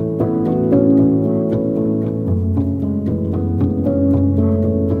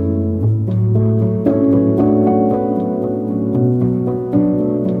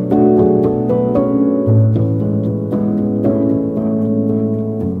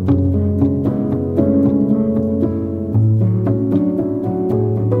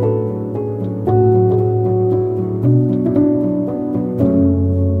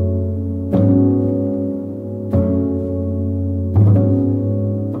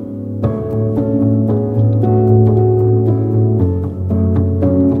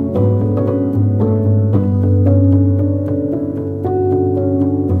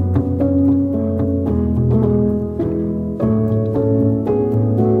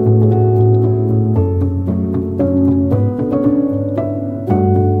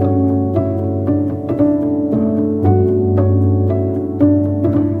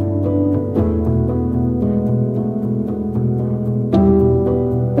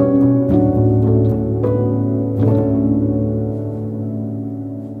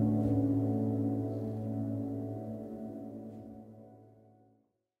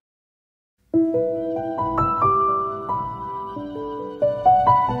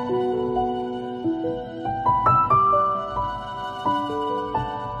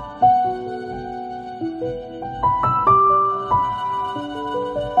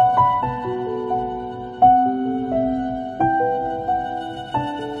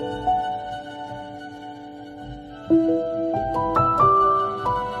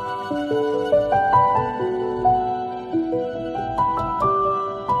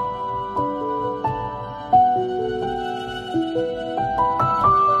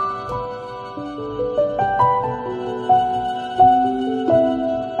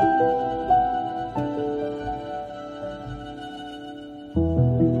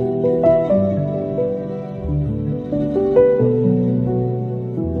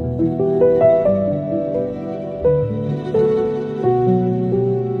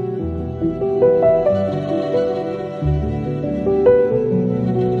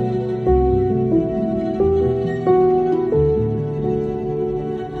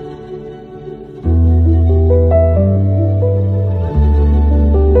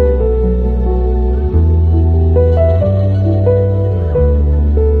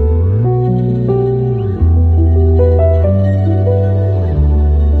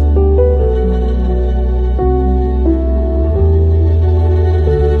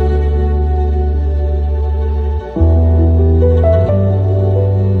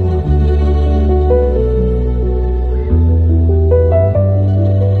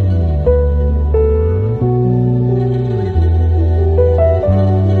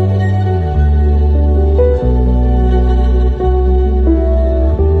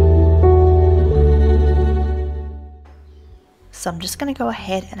 So I'm just going to go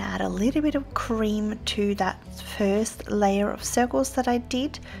ahead and add a little bit of cream to that first layer of circles that I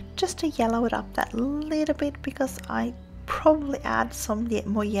did, just to yellow it up that little bit, because I probably add some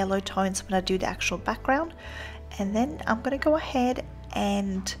more yellow tones when I do the actual background. And then I'm going to go ahead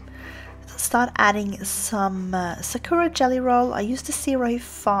and start adding some Sakura Gelly-Roll. I use the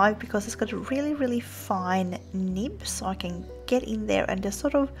 05 because it's got a really fine nib, so I can get in there and just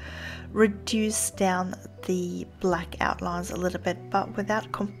sort of reduce down the black outlines a little bit, but without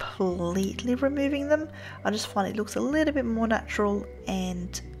completely removing them. I just find it looks a little bit more natural,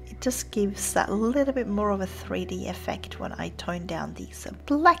 and it just gives that little bit more of a 3D effect when I tone down these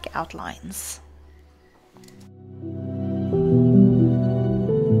black outlines.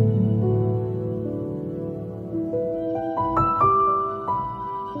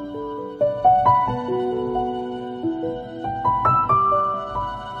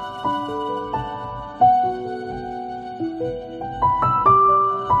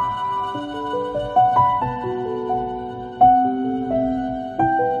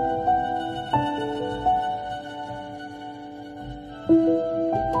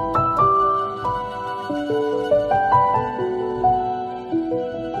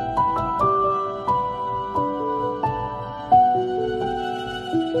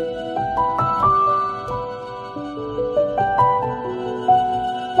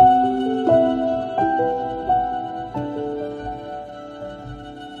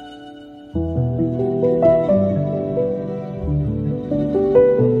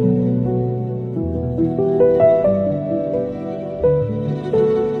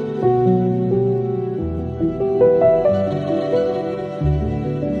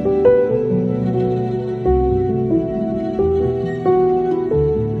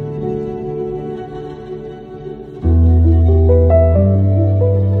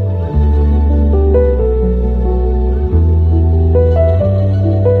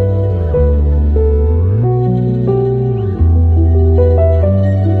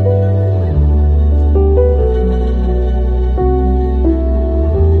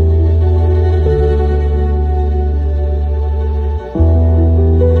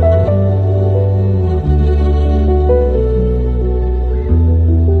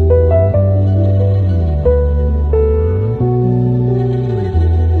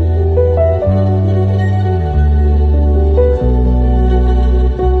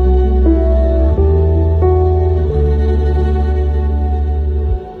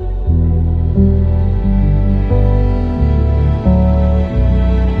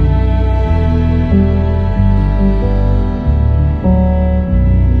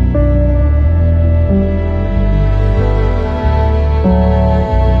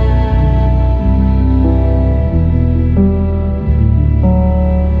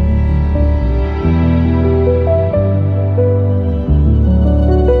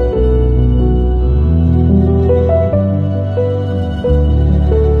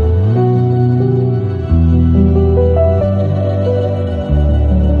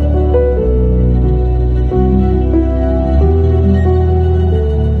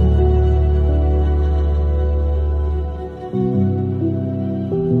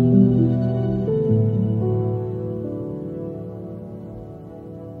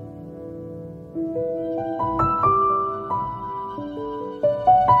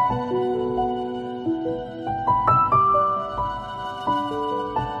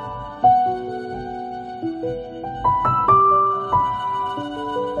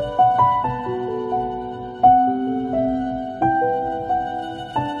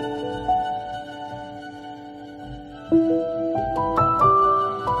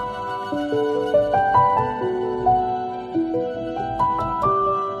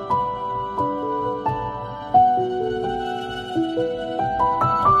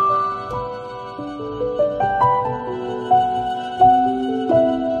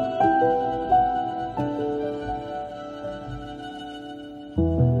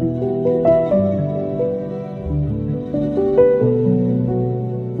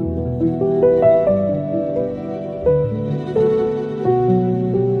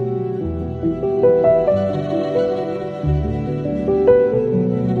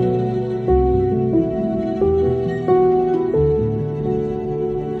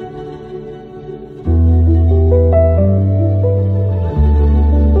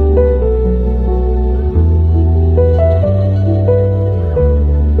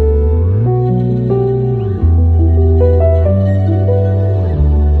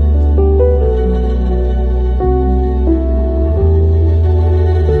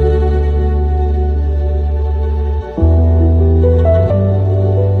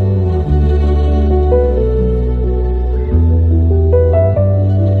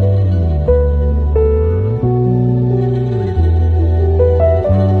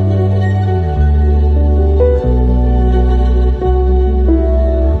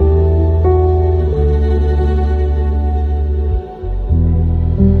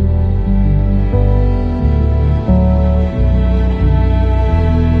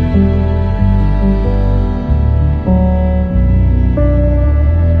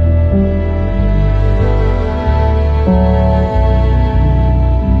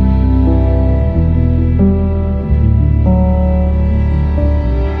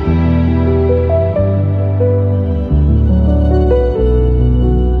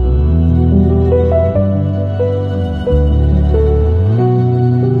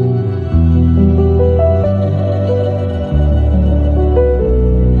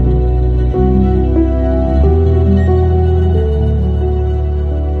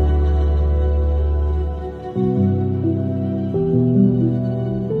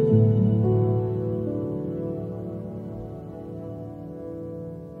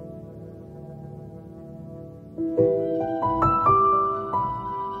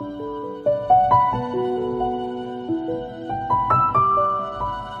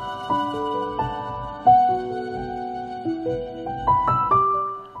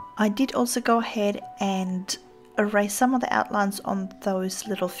 did also go ahead and erase some of the outlines on those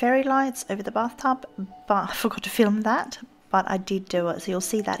little fairy lights over the bathtub, but I forgot to film that, but I did do it, so you'll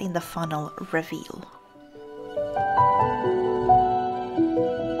see that in the final reveal.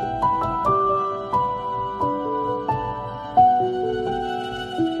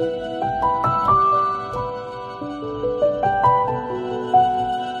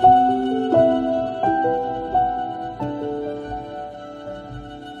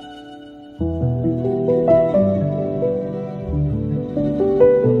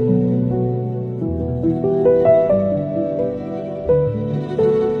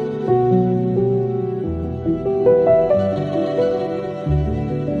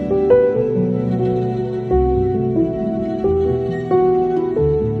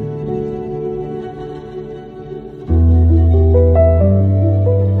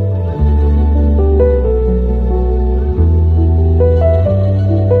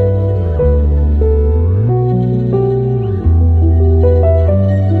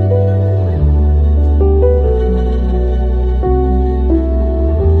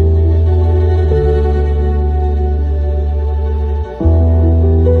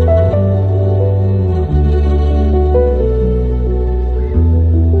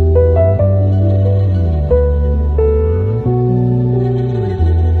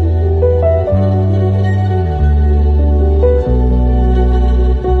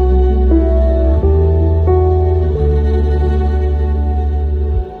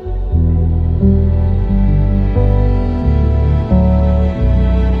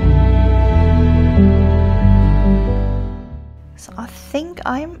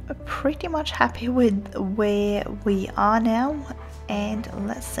 I'm pretty much happy with where we are now, and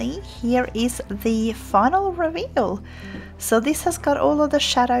let's see, here is the final reveal. So this has got all of the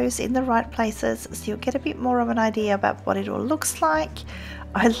shadows in the right places, so you'll get a bit more of an idea about what it all looks like.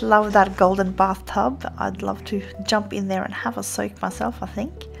 I love that golden bathtub. I'd love to jump in there and have a soak myself, I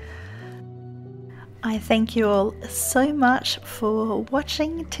think. I thank you all so much for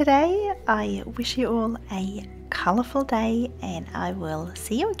watching today. I wish you all a colourful day, and I will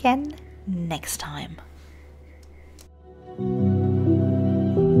see you again next time.